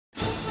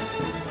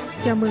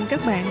Chào mừng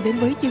các bạn đến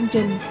với chương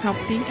trình học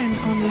tiếng Anh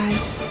online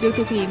được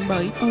thực hiện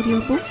bởi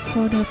Audiobook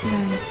for the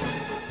Blind.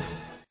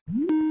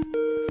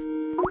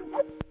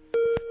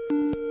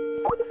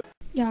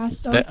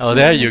 Yes, There, okay.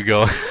 there you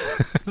go.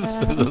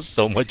 That's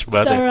so much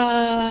better.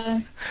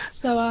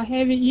 So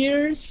have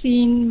you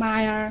seen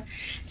my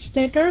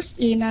status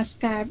in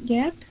Skype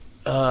yet?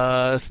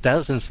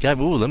 Status in Skype.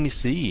 Ooh, let me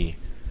see.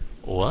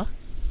 What?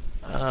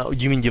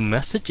 You mean your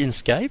message in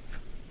Skype?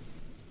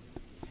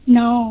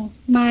 No,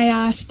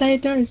 my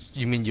status.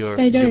 You mean your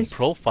status.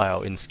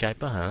 profile in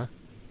Skype hả?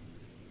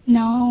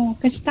 No,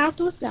 cái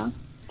status đó.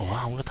 Ủa,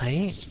 không có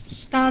thấy.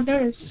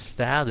 Status.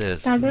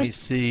 Let me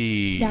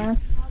see. Yeah,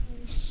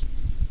 status.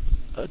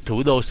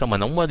 Thủ đô sao mà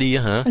nóng quá đi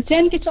hả? Ở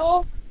trên cái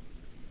chỗ.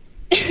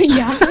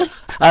 Yeah.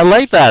 I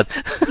like that.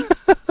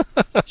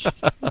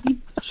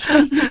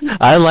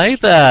 I like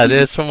that.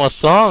 It's from a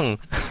song.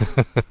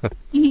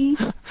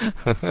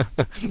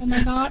 Oh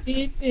my God,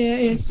 it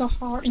is so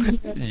hot in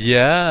here.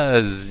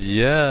 Yes,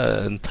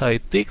 yeah. Thời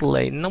tiết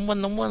lại nóng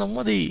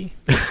quá đi.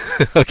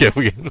 Okay,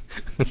 forget.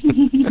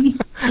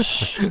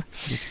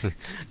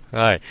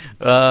 Alright.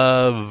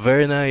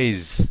 Very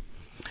nice.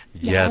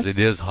 Yes, it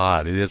is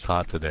hot. It is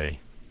hot today.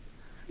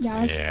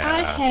 Yes, Yeah.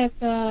 I have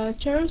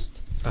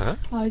just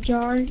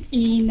joined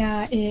in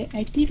a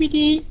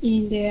activity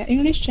in the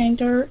English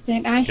Center,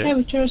 and I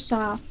have just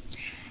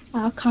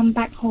come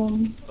back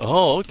home.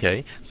 Oh,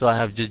 okay. So I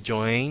have just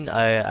joined.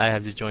 I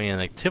have to join an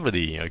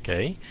activity.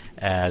 Okay,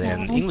 at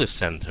an English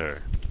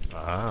center.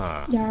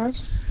 Ah.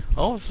 Yes.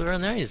 Oh, it's very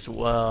nice.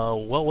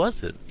 Well, what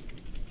was it?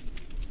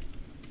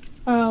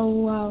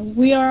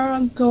 We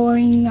are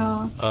going.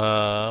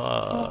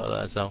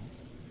 So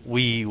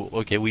we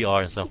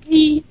are so.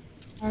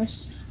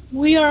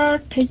 We are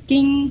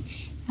taking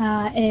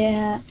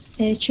a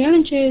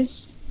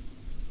challenges.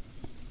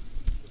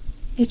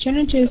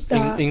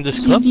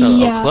 English club?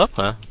 Club,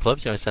 huh? Club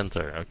or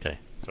center? Okay,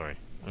 sorry.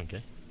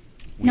 Okay.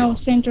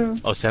 Center.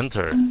 Oh,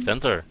 center.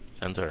 Center.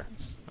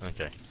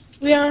 Okay.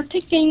 We are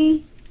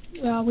taking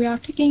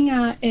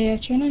a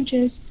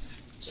challenges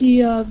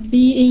to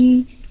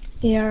being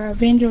a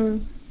vendor.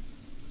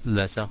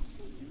 Let's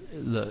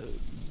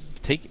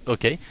take.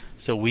 Okay.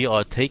 So we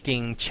are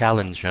taking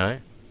challenge,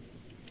 right?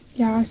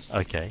 Yes.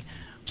 Okay.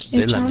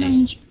 A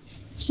challenge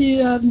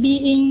to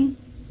being.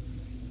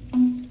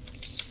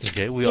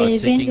 Okay, we are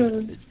taking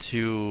vendor.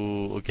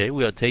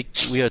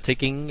 we are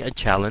taking a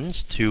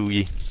challenge to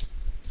be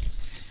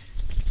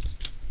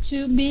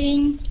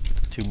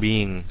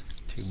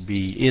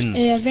in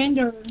a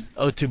vendor.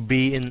 Oh, to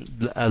be in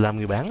làm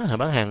người bán hả?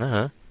 Bán hàng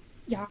hả?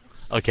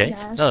 Yes. Okay.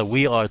 Yes. No,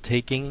 we are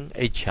taking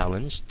a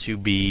challenge to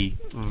be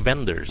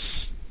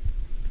vendors.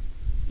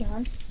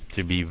 Yes.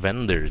 To be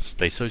vendors.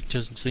 Tại số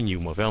nhiều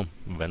mà phải không?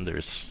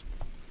 Vendors.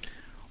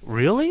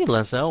 Really?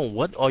 Lansell,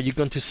 what are you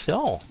going to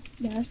sell?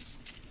 Yes.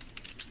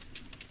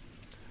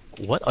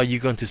 What are you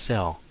going to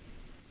sell?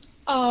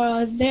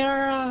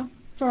 There are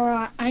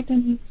 4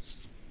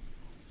 items.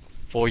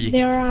 For you?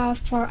 There are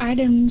 4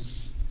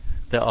 items.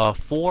 There are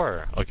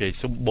 4. Okay,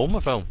 so 4 mà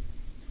phải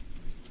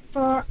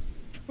không?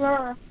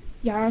 4.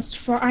 Yes,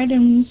 4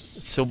 items.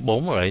 So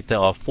 4, right? There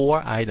are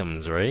 4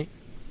 items, right?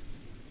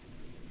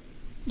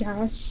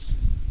 Yes.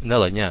 Nói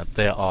lại nha.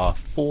 There are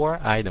 4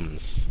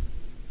 items.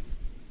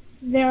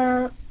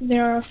 There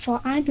are 4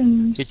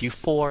 items. Cái chữ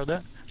 4 đó,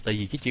 tại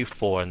vì cái chữ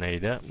 4 này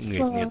đó,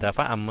 người ta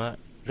phát âm á,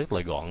 rất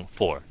là gọn,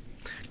 4.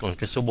 Còn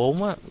cái số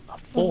 4 á,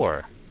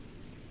 4.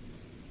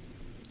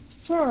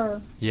 4.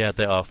 Yeah,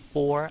 there are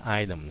 4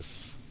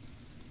 items.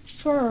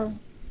 4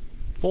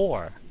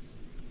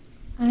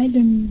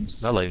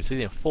 items. Nói lại một xíu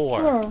nha,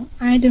 4. 4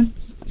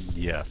 items.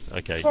 Yes,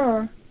 okay.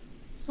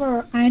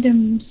 4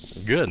 items.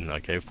 Good,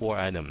 okay, 4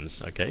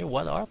 items. Okay,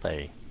 what are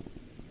they?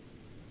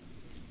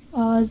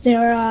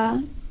 There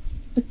are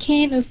a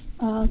can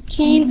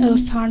of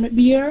Hanoi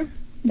beer,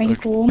 bánh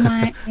cuốn,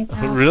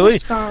 and really?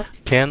 postcard.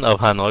 Can of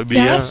Hanoi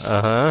beer? Yes.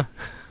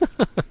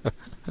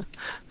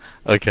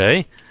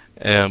 Okay,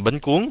 and bánh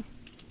cuốn?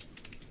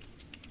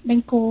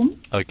 Bánh cuốn.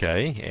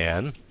 Okay,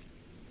 and?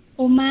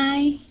 Oh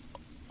my.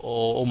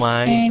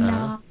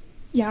 And,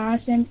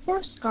 yes, and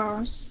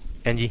postcards.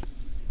 And gì?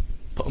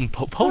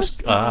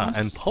 Postcards.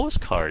 And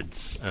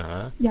postcards.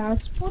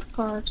 Yes,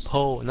 postcards.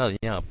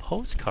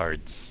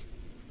 Postcards.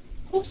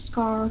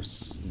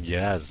 Postcards.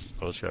 Yes,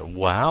 postcards.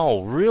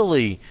 Wow,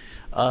 really?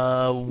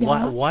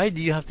 Yes. Why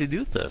do you have to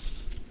do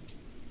this?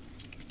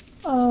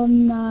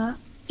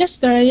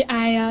 Yesterday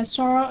I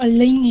saw a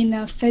link in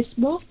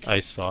Facebook. I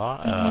saw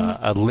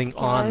a link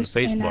on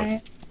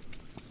Facebook.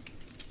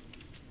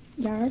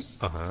 Yes.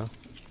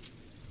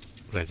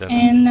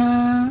 And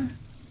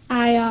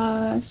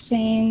I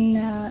sent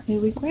a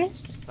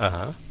request.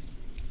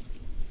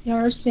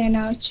 Yes,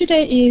 and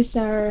today is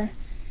a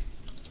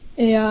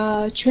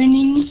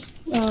training.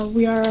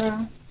 We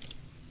are.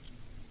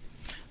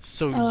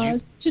 So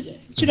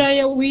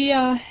today we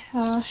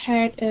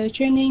had a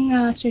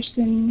training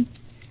session.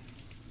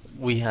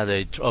 We had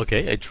a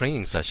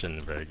training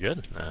session. Very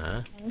good.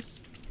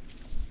 Yes.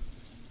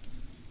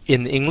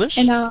 In English?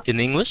 And, in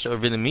English or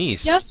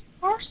Vietnamese? Yes,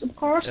 Of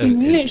course,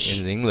 in English.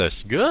 In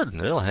English, good.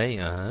 Rất là hay.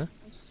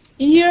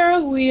 Here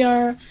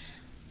we're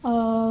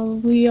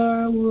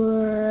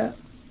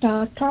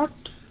taught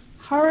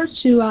how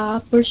to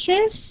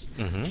purchase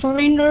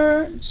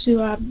foreigner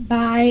to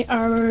buy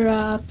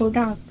our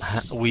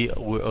products.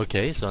 We're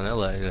okay. So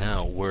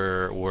now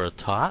we're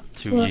taught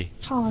to we're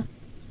taught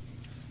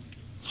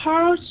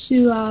how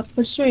to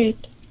persuade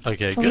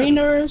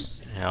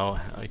foreigners.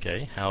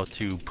 Good. How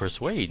to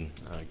persuade.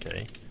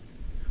 Okay.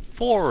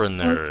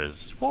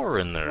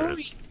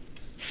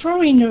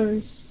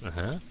 Foreigners.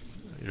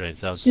 Right,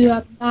 so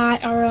to buy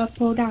our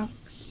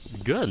products.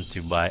 Good,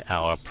 to buy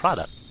our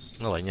product.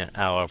 Nó lại nha,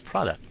 our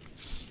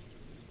products.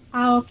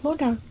 Our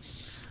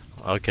products.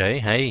 Okay,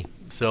 hey,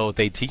 so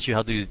they teach you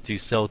how to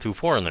sell to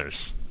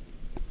foreigners.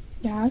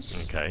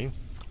 Yes. Okay.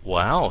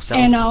 Wow,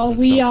 sounds fun.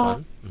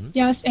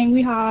 Yes, and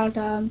we had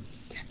a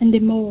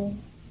demo.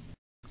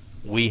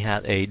 We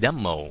had a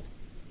demo.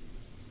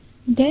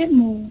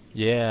 Demo.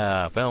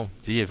 Yeah, phải không?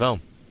 Chỉ vậy phải không?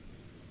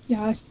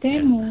 Yes,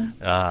 demo.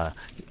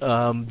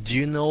 Do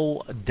you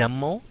know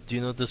demo? Do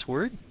you know this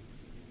word?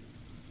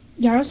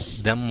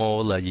 Yes.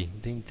 Demo là gì?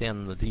 Tiếng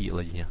Anh là tiếng gì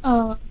là gì?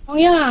 Có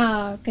nghĩa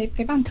là cái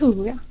bàn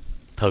thử ạ.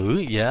 Thử,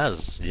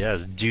 yes.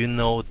 Do you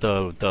know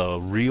the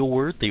real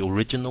word, the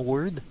original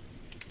word?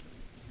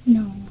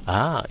 No.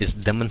 It's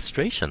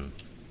demonstration.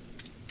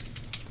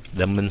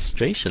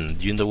 Demonstration.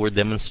 Do you know the word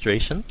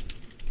demonstration?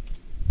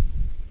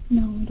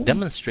 No.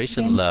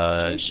 Demonstration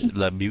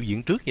là biểu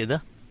diễn trước vậy đó,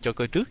 cho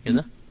coi trước vậy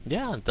đó.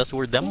 Yeah, that's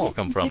where demo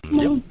come from.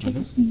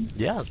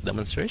 Yes,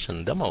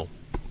 demonstration, demo.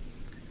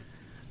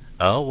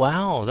 Oh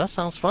wow, that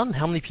sounds fun.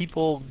 How many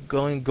people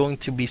going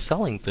to be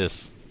selling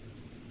this?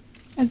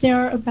 There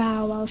are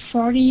about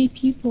 40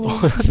 people.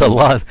 That's a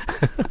lot.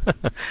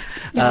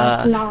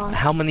 That's a lot.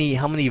 How many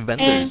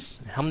vendors?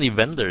 How many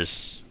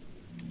vendors?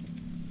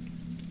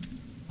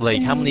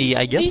 Like how many?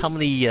 I guess how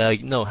many?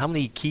 How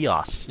many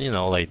kiosks?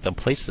 Like the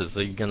places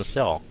that you're gonna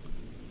sell.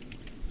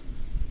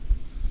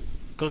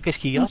 Có cái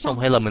kiosk không,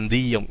 hay là mình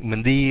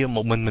đi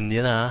một mình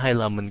vậy nè, hay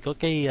là mình có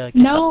cái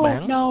sạp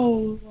bán? No,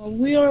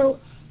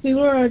 we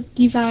were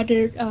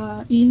divided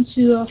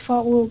into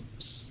 4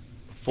 groups.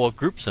 4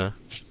 groups, hả?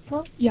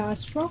 4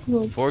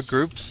 groups. 4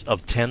 groups of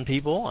 10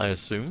 people, I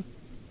assume.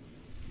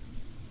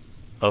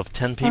 Of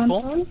 10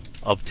 people?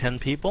 Of 10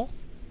 people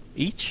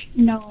each?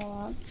 No,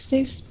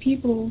 6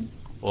 people.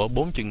 Ủa,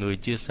 40 người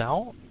chia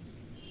 6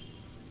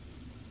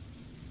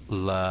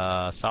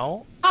 là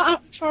 6?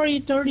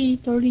 Sorry, 30.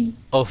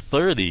 Oh,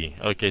 30.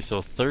 Okay,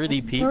 so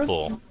 30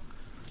 people.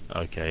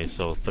 Okay,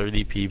 so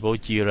 30 people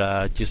chia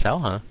 6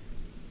 hả?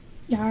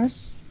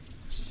 Yes.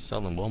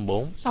 6 lần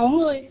 4. 6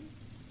 người.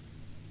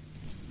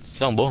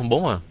 6 lần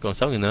 4 à? Còn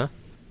 6 người nữa?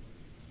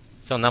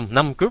 6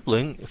 5 group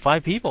lận,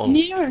 5 people.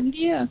 Near.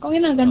 Có nghĩa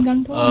là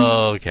gần thôi.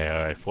 Okay,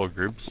 alright, 4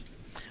 groups.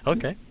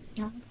 Okay.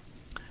 Yes.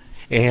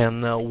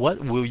 And what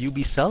will you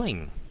be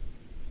selling?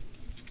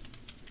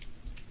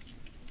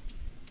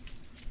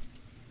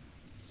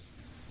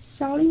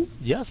 Selling?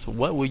 Yes,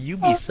 what will you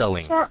be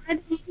selling? For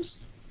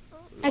items.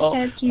 I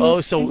said to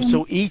you.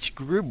 So each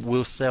group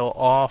will sell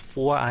all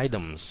 4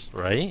 items,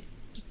 right?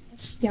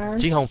 Yes.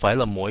 Chứ không phải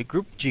là mỗi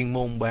group chuyên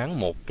môn bán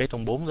một cái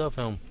trong 4 đó,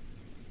 phải không?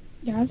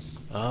 Yes.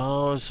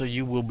 Oh, so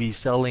you will be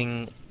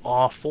selling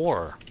all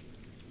 4.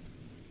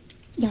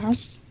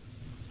 Yes.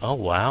 Oh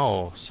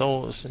wow. So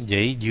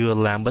vậy vừa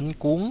làm bánh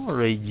cuốn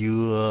rồi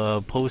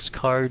vừa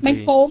postcard.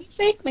 Bánh cốm,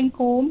 bánh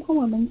cốm, không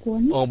phải bánh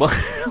cuốn.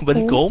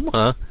 Bánh cốm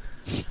hả?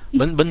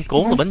 Bánh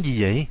cốm là bánh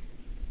gì vậy?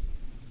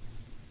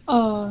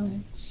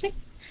 Xích.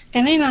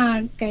 Cái này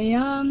là cái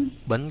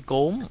bánh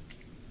cốm.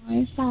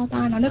 Nói sao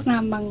ta, nó được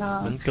làm bằng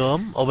bánh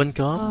cốm. Bánh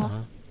cốm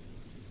hả?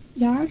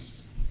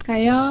 Yes.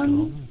 Cái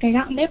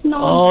gạo nếp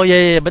non.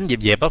 Yeah, bánh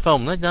dẹp á phải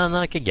không? Nó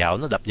cái gạo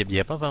nó đập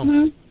dẹp á phải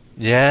không?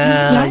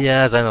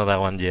 Yes, I know that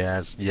one.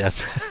 Yes.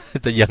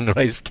 The young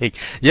rice cake.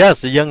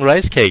 Yes, the young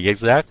rice cake,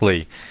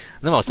 exactly.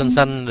 Nó màu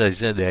xanh rồi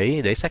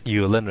để sắc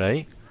dừa lên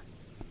right?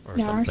 Or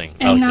something.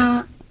 And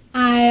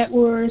I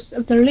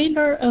was the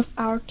leader of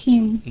our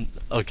team.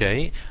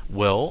 Okay.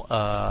 Well,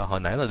 hồi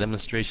nãy là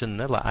demonstration,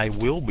 đó là I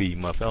will be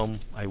mà phải không?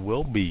 I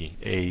will be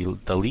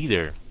the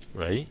leader,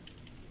 right?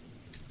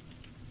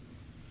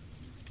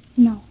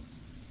 No.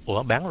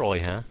 Ủa, bán rồi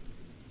hả?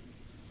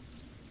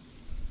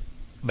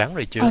 Bán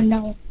rồi chưa?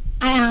 No.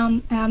 I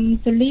am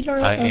the leader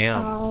of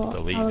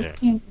our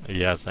team.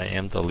 Yes, I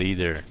am the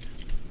leader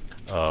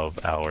of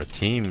our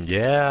team.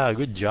 Yeah,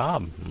 good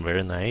job.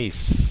 Very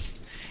nice.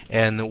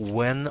 And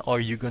when are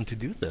you going to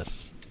do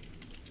this?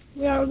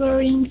 We are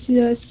going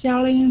to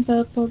selling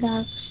the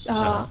products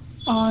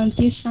on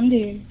this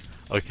Sunday.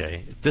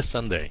 Okay, this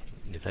Sunday.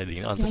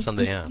 On this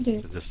Sunday,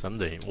 This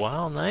Sunday.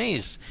 Wow,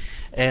 nice.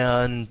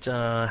 And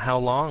how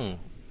long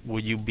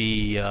will you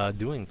be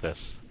doing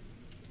this?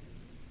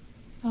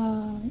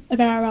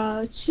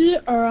 About 2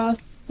 or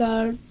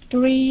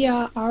 3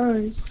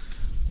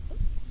 hours.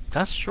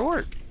 That's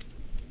short.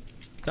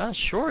 Yeah.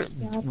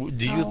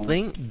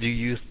 Do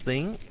you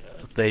think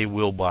they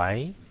will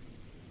buy?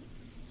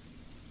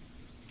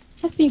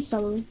 I think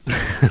so.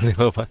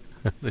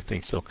 I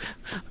think so.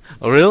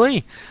 Oh,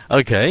 really?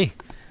 Okay.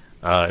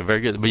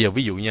 Very good. Bây giờ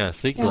ví dụ nha,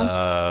 Siết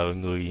là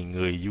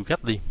người du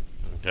khách đi.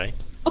 Okay.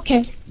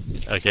 Okay.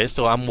 Okay,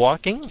 so I'm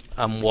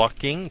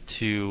walking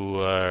to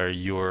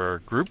your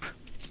group.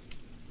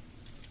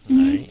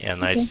 Right,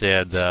 and I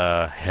said,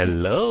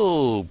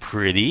 hello,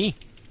 pretty.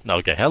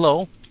 Okay,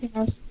 hello.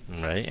 Yes.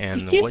 Right,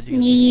 and excuse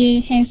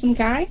me, handsome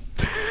guy.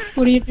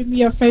 Would you do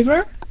me a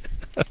favor?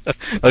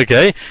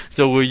 Okay,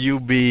 so will you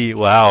be,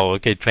 wow,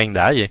 okay, train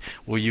đã vậy.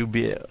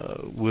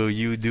 Will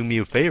you do me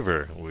a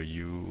favor? Will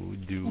you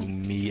do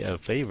me a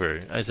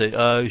favor? I say,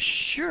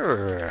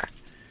 sure.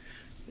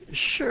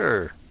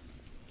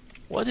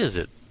 What is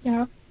it?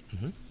 Yeah.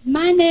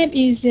 My name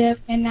is Diệp,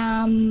 and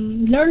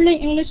I'm learning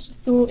English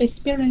through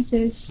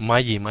experiences.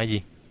 My gì?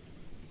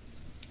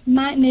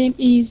 My name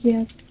is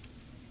Diệp.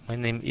 My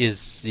name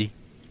is gì?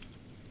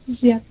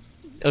 Diệp.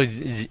 Oh,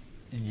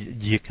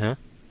 Diệp hả?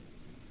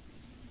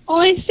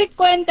 Ôi, Xích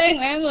quên tên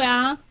của em rồi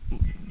à?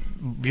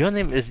 Your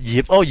name is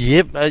Diệp. Oh,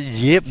 Diệp.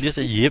 Diệp. You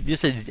said Diệp. You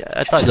said,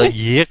 I thought like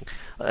Diệp.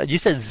 You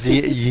said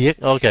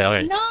Diệp.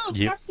 Okay. No,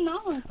 Diệp. that's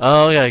not.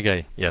 Oh,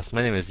 okay. Yes,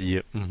 my name is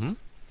Diệp.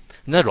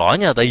 Nói rõ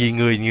nha, tại vì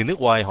người nước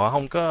ngoài họ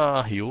không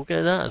có hiểu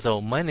cái đó. So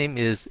my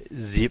name is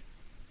Diệp.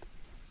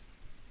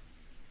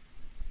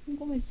 Không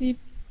có phải Diệp.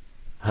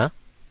 Hả?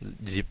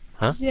 Diệp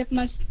hả? Diệp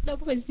mà đâu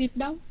có phải Diệp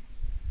đâu.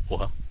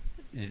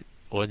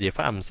 Ủa vậy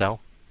phát âm sao?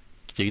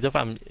 Chỉ đó phát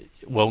âm.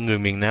 Bộ người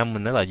miền Nam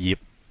mình nói là Diệp.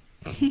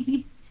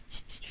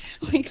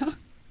 Oh my god.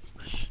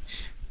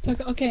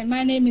 Okay,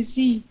 my name is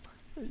Z.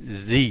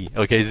 Z.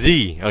 Okay,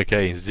 Z.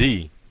 Okay,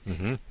 Z.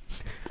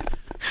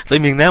 Tại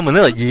miền Nam mình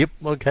nói là Diệp.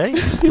 Okay,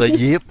 là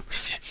Diệp.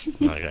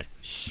 Okay.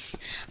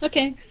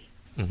 Okay.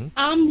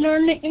 I'm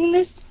learning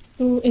English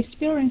through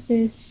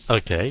experiences.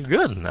 Okay,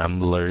 good.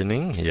 I'm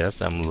learning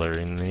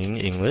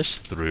English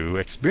through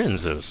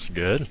experiences.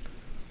 Good.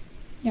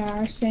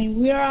 Yeah,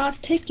 saying we are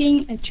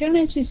taking a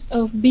challenges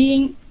of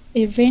being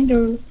a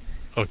vendor.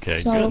 Okay,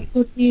 so good.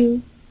 Could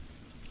you?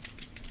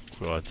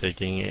 We are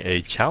taking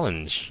a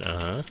challenge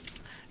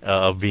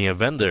of being a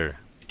vendor.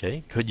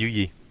 Okay, could you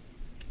gì?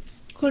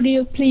 Could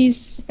you please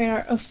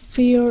spare a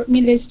few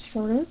minutes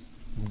for us?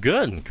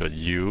 Good. Could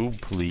you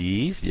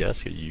please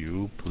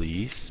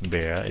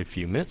spare a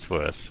few minutes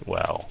for us?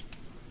 Wow,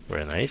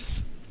 very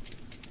nice.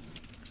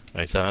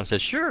 My son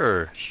said,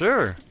 sure.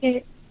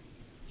 Okay.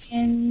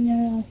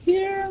 And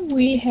here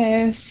we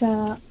have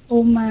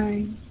Oh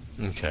My.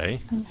 Okay.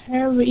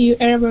 Have you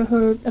ever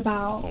heard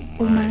about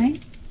Oh My?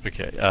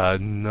 Okay.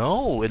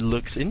 No, it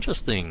looks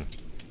interesting.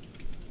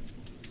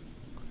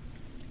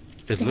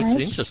 Looks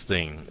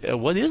interesting.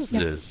 What is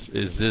this?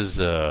 Is this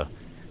a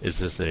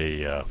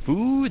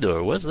food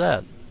or what's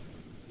that?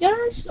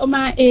 Yes, Oh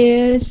My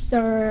is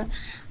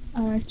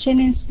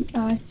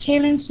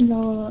challenge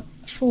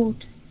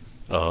food.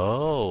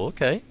 Oh,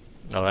 okay.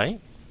 All right.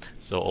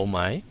 So Oh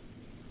My.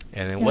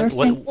 And then what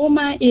Oh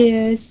My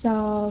is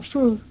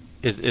food.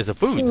 Is a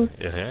food.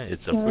 Yeah,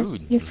 it's a food.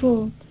 Yes,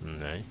 food.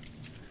 Right.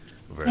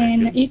 Very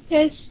good. It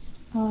tastes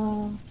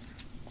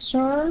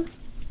sour.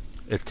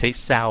 It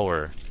tastes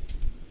sour.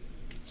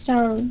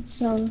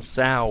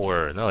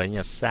 Sour. Nó là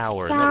nha,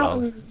 sour.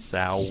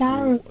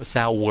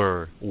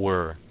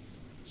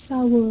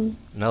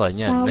 Nó là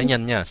nha, nói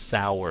nhanh nha,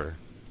 sour.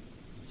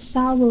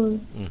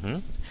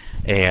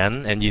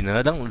 And gì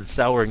nữa đó,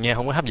 sour nghe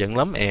không có hấp dẫn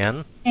lắm. And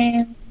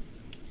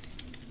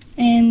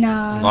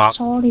ngọt.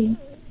 Salty.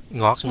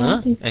 Ngọt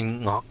nữa.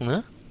 And ngọt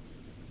nữa.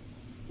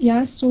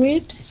 Yeah,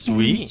 sweet.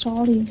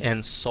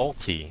 And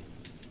salty.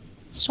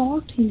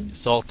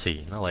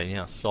 Nó là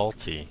nha,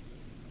 salty.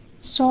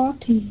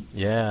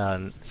 Yeah,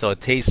 so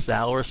it tastes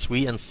sour,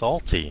 sweet, and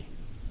salty.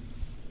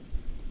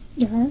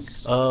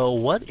 Yes.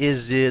 What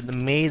is it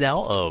made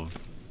out of?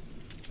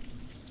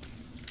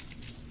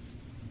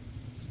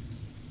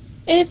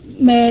 It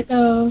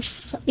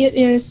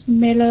is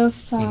made of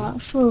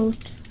fruit.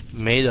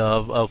 Made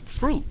of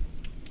fruit.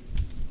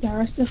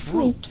 Yes, the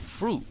fruit.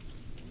 Fruit.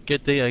 Cái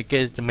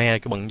me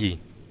cái bằng gì?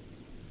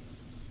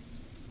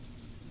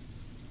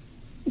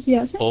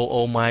 Yes.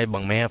 Oh my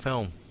bằng me phải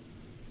không?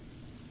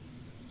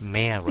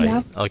 Me, right?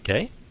 Yep.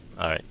 Okay.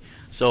 All right.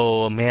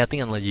 So me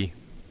tiếng Anh là gì?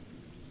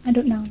 I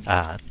don't know.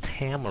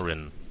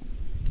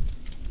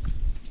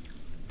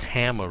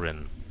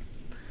 Tamarind.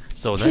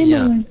 So that,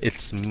 yeah,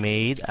 it's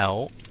made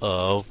out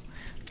of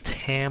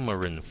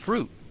tamarind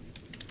fruit.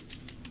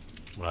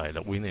 Right,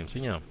 đọc nguyên em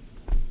xíu nha.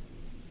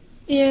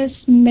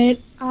 It's made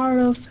out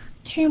of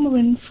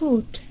tamarind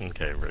fruit.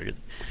 Okay, very good.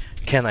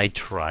 Can I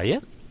try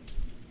it?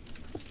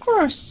 Of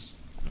course.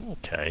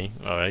 Okay,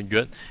 all right,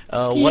 good.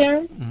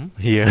 Here.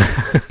 Here.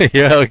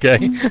 Yeah, okay.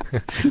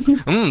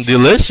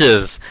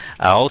 Delicious.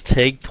 I'll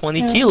take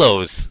 20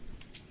 kilos.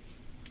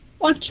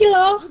 1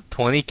 kilo?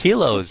 20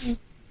 kilos.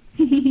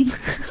 20.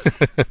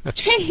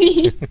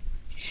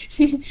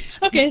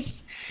 Okay.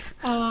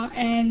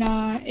 And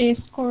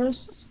it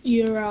costs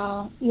you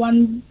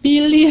 1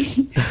 billion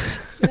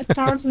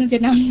thousand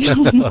Vietnam.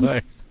 All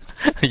right.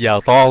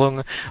 Giàu to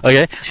luôn.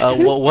 Okay,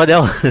 what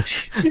else?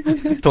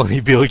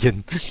 20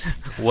 billion.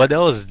 What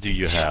else do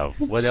you have?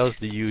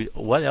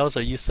 What else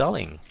are you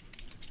selling?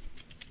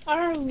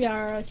 We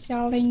are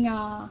selling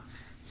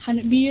Hà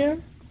Nội beer.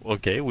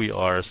 Okay,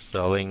 we are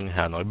selling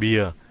Hà Nội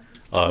beer.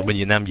 Bên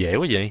Việt Nam dễ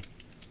quá vậy.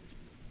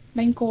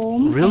 Bánh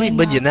cốm. Really? And,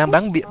 Bên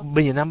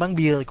Việt Nam bán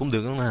bia cũng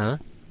được không hả?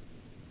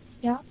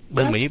 Yeah.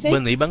 Bên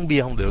Mỹ bán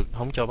bia không được,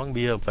 không cho bán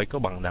bia, phải có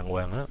bằng đàng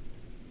hoàng á.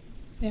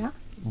 Yeah.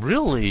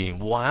 Really?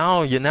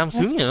 Wow, Việt Nam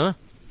sướng nhỉ?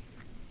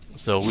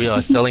 So we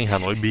are selling Hà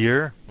Nội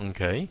beer.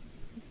 Okay.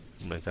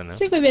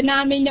 Xích về Việt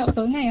Nam đi nhậu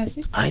tối ngày hả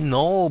Xích? I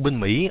know, bên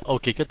Mỹ.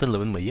 Ok, cái tên là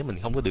bên Mỹ mình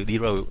không có được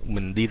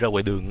đi ra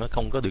ngoài đường, nó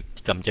không có được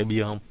cầm chai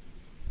bia không?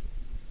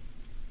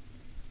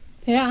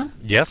 Thế à?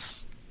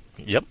 Yes.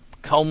 Yep.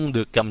 Không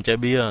được cầm chai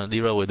bia đi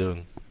ra ngoài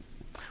đường.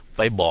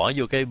 Phải bỏ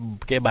vô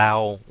cái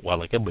bao hoặc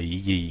là cái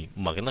bị gì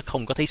mà nó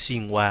không có thấy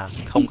xuyên qua,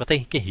 không có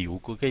thấy cái hiệu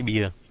của cái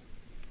bia.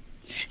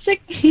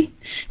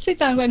 Xích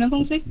toàn vậy đúng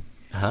không Xích?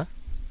 Hả?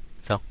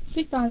 Sao?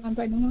 Xích toàn làm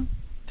vậy đúng không?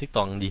 Xích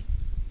toàn gì?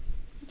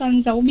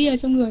 Toàn giấu bia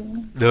trong người.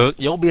 Được,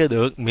 giấu bia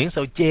được, miễn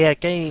sao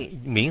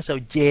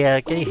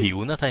che cái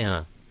hiệu nó thôi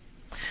hả?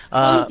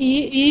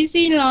 Ý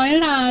Di nói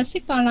là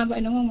Xích toàn làm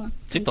vậy đúng không ạ?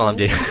 Xích toàn làm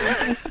gì?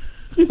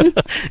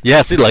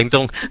 Yeah, xích lệnh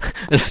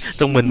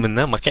trong mình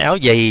á, mặc cái áo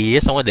dày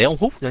xong rồi để ông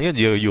hút,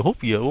 vừa hút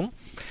vừa uống.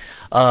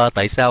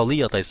 Lý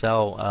do tại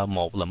sao?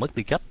 Một là mất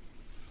tư cách,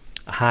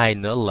 hai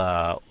nữa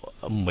là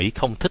Mỹ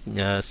không thích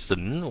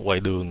xỉn ngoài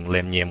đường,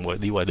 lèm nhèm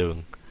đi ngoài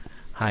đường.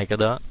 Hai cái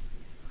đó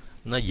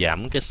nó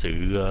giảm cái sự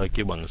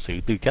kêu bằng sự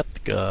tư cách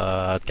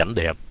cảnh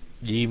đẹp,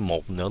 với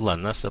một nữa là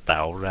nó sẽ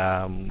tạo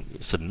ra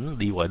xỉn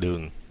đi ngoài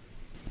đường.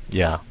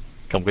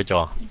 Không có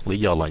cho, lý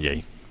do là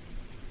vậy.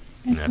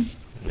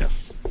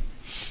 Yes.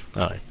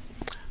 Alright.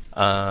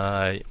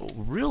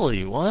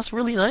 Really? Well, that's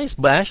really nice.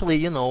 But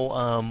actually,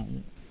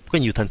 có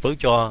nhiều thành phố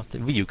cho,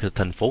 ví dụ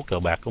thành phố cờ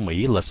bạc của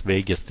Mỹ, Las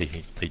Vegas thì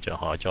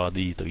họ cho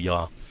đi tự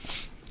do.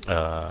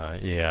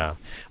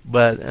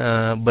 But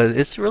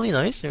it's really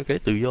nice. Okay,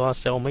 tự do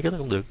sell mấy cái đó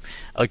cũng được.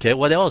 Okay,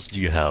 what else do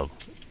you have?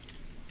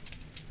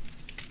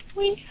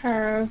 We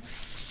have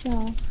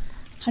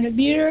Hà Nội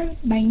beer,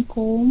 bánh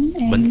cốm,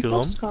 and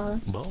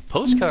postcards. Well,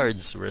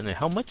 postcards. Really?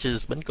 How much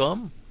is bánh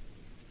cốm?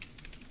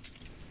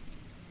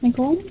 Bánh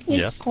cốm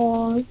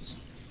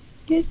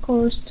it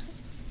cost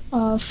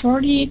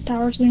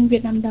 40,000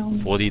 Việt Nam đồng.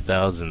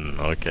 40,000.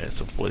 Okay,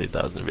 so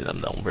 40,000 Việt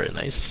Nam đồng. Very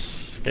nice.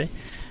 Okay.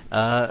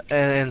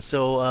 And so,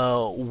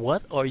 what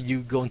are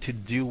you going to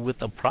do with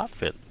the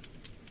profit?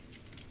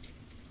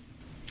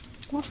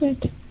 Profit.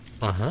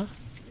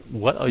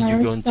 What are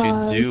you going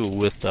to do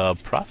with the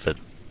profit?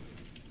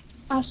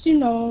 As you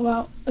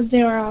know,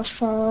 there are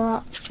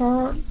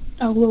four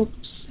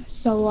groups.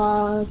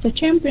 So the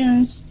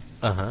champions,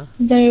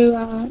 they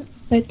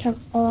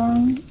take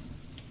on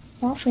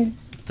profit.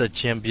 The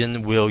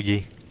champion will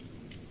gì?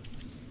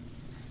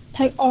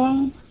 Take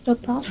on the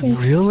profit.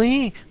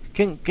 Really?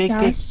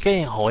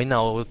 Cái hội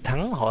nào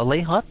thắng họ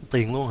lấy hết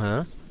tiền luôn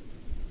hả?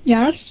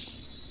 Yes.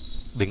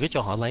 Đừng có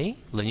cho họ lấy,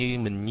 là như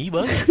mình nhí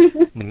bớt,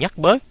 mình nhắc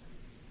bớt.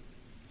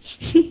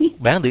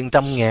 Bán được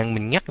 100.000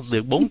 mình nhắc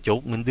được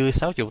 40, mình đưa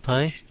 60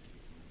 thôi.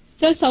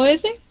 Chơi xấu đấy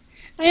Xích.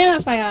 Đây là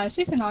phải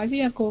Xích phải nói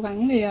gì là cố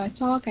gắng để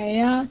cho cái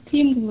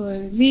team của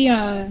Di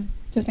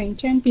trở thành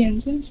champion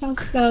chứ sao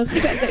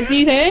Xích lại dạy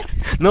Di thế?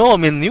 No,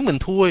 nếu mình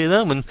thua vậy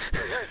đó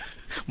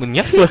mình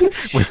nhắc thôi.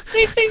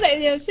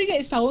 Xích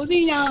dạy xấu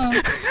Di nha.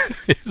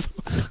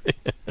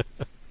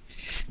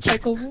 Phải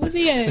cổ vũ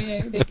Di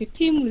để cái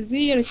team của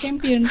Di là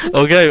champion chứ.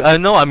 Okay, I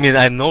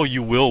know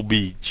you will be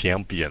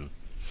champion.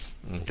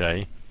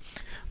 Okay.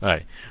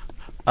 Right.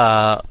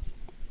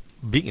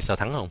 Biết sao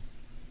thắng không?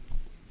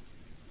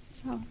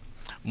 Sao?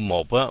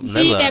 Một á,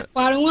 Di là đẹp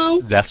quá đúng không?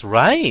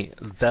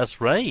 That's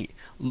right.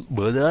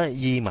 Bữa đó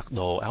Di mặc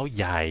đồ áo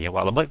dài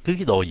hoặc là bất cứ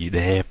cái đồ gì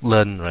đẹp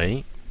lên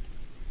right.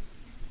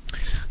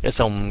 Cái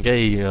xong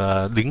cái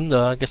đứng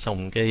đó, cái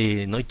xong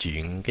cái nói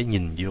chuyện, cái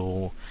nhìn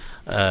vô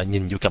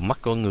cặp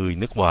mắt của người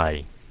nước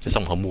ngoài, cái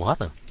xong họ mua hết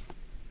rồi.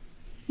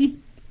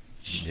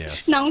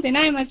 Yes. Nóng thế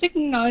này mà Xích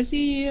nói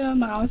Di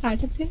mặc áo dài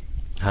chắc chết.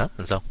 Hả?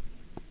 Làm sao?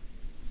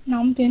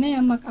 Nóng thế này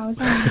mà mặc áo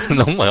dài.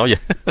 Nóng mà áo dài.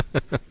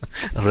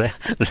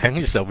 Ráng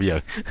chứ sao bây giờ?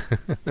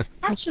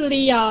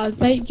 Actually,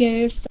 they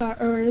gave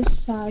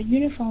us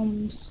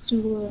uniforms to.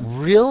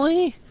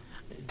 Really?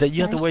 That you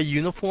have to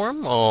wear uniform?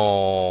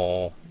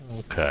 Oh,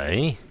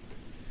 okay.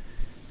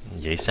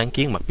 Vậy sáng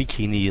kiến mặc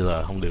bikini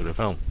là không được rồi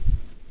phải không?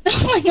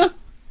 Oh my god.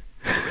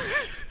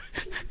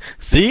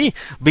 See,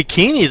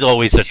 bikini is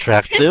always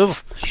attractive.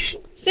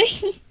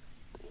 See?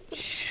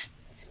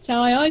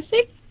 Trời ơi,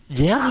 Xích.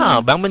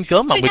 Yeah, bán bánh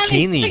cốm mặc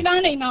bikini. Xích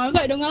đang định nói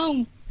vậy đúng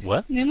không?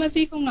 What? Nếu mà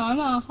Di không nói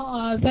mà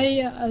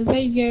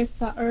they gave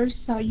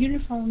us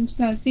uniforms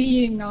là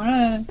Di định nói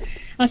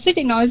là Xích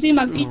định nói Di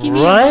mặc bikini.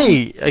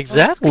 Right,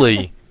 exactly.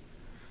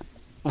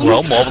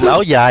 Well, một là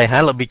áo dài,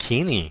 hai là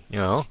bikini,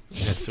 you know.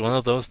 It's one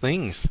of those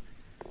things.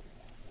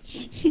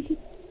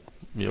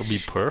 You'll be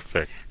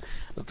perfect.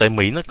 Tại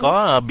Mỹ nó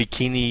có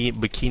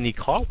bikini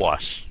car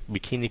wash.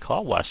 Bikini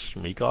car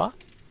wash, Mỹ có.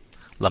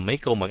 là mấy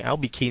cô mặc áo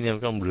bikini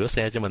không rửa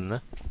xe cho mình á.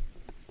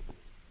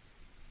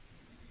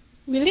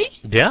 Really?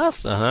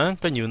 Yes,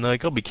 có nhiều nơi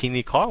có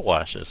bikini car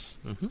washes.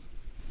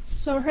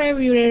 So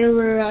have you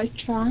ever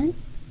tried?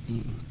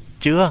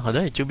 Chưa, hồi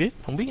đó thì chưa biết,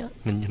 không biết á,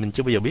 mình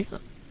chưa bao giờ biết á.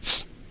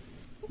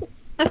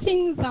 I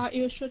think that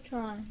you should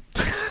try.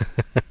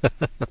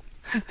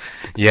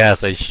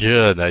 Yes, I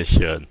should.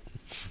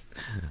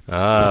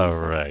 All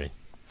right.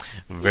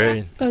 Very.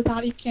 Yeah, so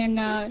that you can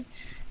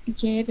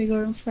get a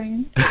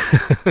girlfriend.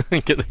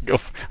 Get a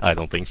girlfriend? I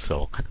don't think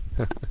so.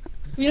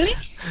 Really?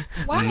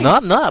 Why?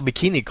 Not a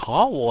bikini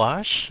car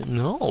wash.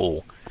 No.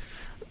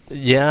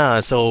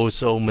 Yeah,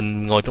 so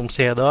mình ngồi trong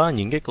xe đó,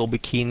 những cái cô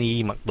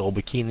bikini mặc đồ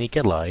bikini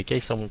cái lại cái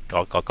xong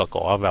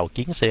cọ vào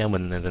kiến xe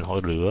mình rồi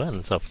họ rửa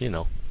and stuff, you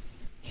know.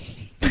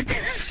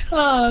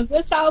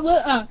 Bữa sau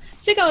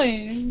Xích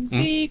ơi,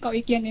 Xích có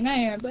ý kiến thế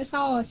này, bữa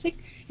sau Xích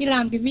đi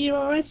làm cái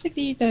video ấy, Xích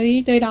đi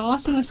tới đó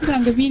xong rồi Xích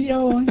làm cái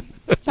video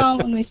cho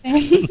mọi người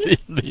xem.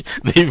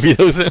 The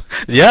video xem.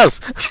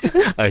 Yes,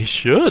 I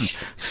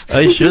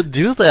should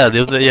do that.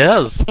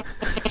 Yes.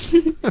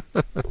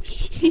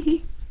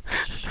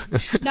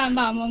 Đảm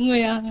bảo mọi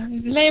người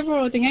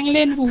level tiếng Anh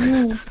lên vù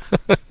vù.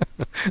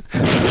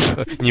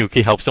 Nhiều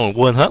khi học xong rồi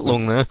quên hết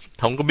luôn nữa,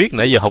 không có biết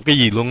nãy giờ học cái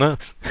gì luôn á.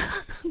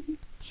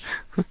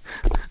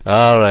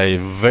 All right,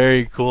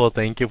 very cool.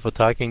 Thank you for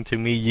talking to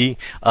me, Yi.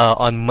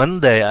 On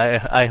Monday,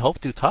 I hope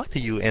to talk to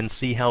you and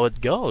see how it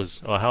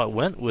goes or how it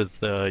went with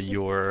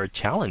your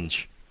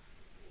challenge.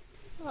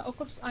 Of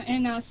course,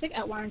 and Sig,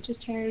 I want to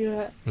tell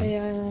you,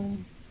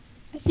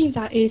 I think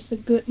that is a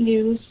good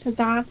news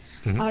that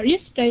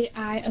yesterday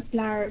I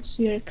applied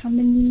to your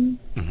company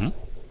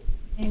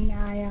and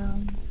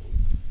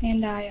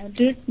I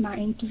did my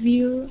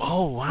interview.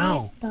 Oh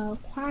wow!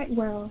 Quite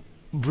well.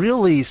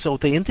 Really? So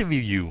they interview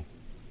you?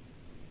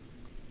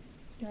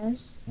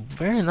 Yes.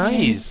 Very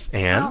nice.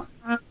 And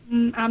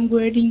I'm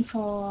waiting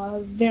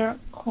for their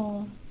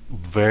call.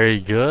 Very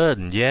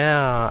good.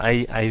 Yeah,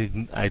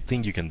 I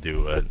think you can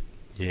do it.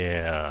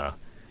 Yeah.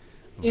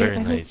 Very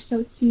I nice.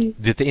 hope so too.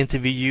 Did they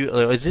interview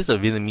you? Is this a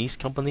Vietnamese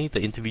company?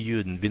 They interview you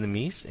in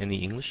Vietnamese? Any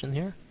English in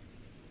here?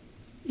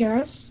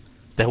 Yes.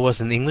 That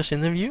was an English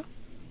interview?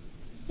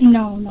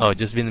 No. Oh,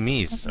 just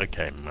Vietnamese.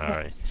 Okay, all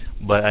right.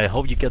 But I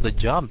hope you get the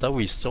job. That would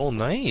be so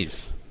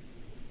nice.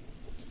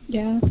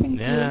 Yeah, thank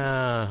you.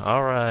 Yeah,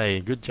 all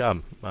right. Good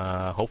job.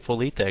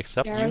 Hopefully they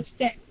accept you.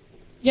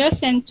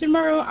 Yes, and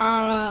tomorrow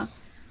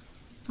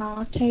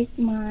I'll take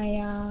my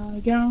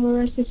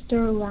younger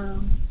sister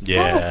around.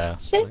 Yeah.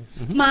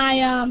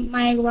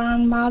 My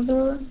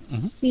grandmother,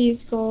 she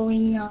is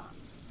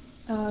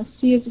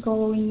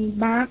going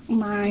back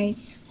my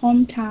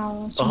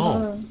hometown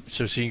tomorrow.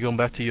 So she's going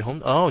back to your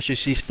home? Oh, so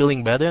she's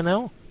feeling better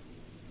now?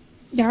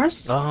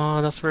 Yes.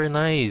 Oh, that's very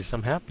nice.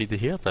 I'm happy to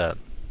hear that.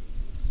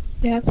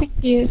 Yeah, thank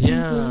you.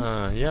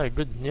 Yeah,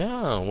 good.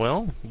 Yeah,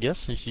 well,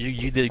 yes,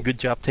 you did a good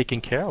job taking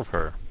care of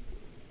her.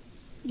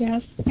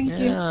 Yes, thank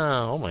you.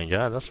 Yeah, oh my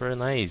God, that's very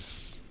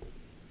nice.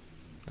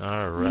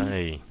 All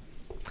right.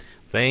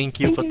 Thank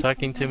you for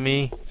talking to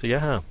me. So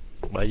yeah,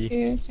 bye.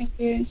 Thank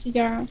you. See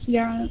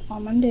you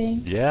on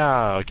Monday.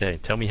 Yeah, okay.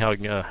 Tell me how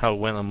it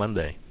went on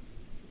Monday.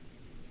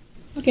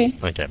 Okay.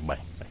 Okay, bye.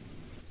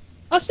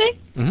 See?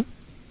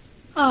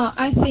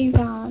 I think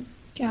that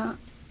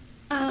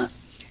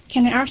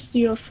can I ask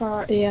you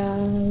for a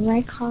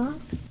record?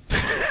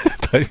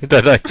 I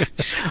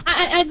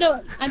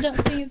don't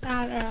think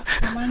that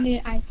on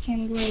Monday I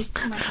can raise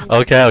my hand.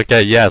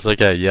 Okay,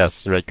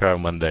 yes, red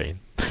card Monday.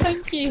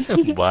 Thank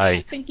you.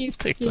 Bye. Thank you.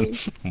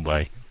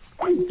 Bye.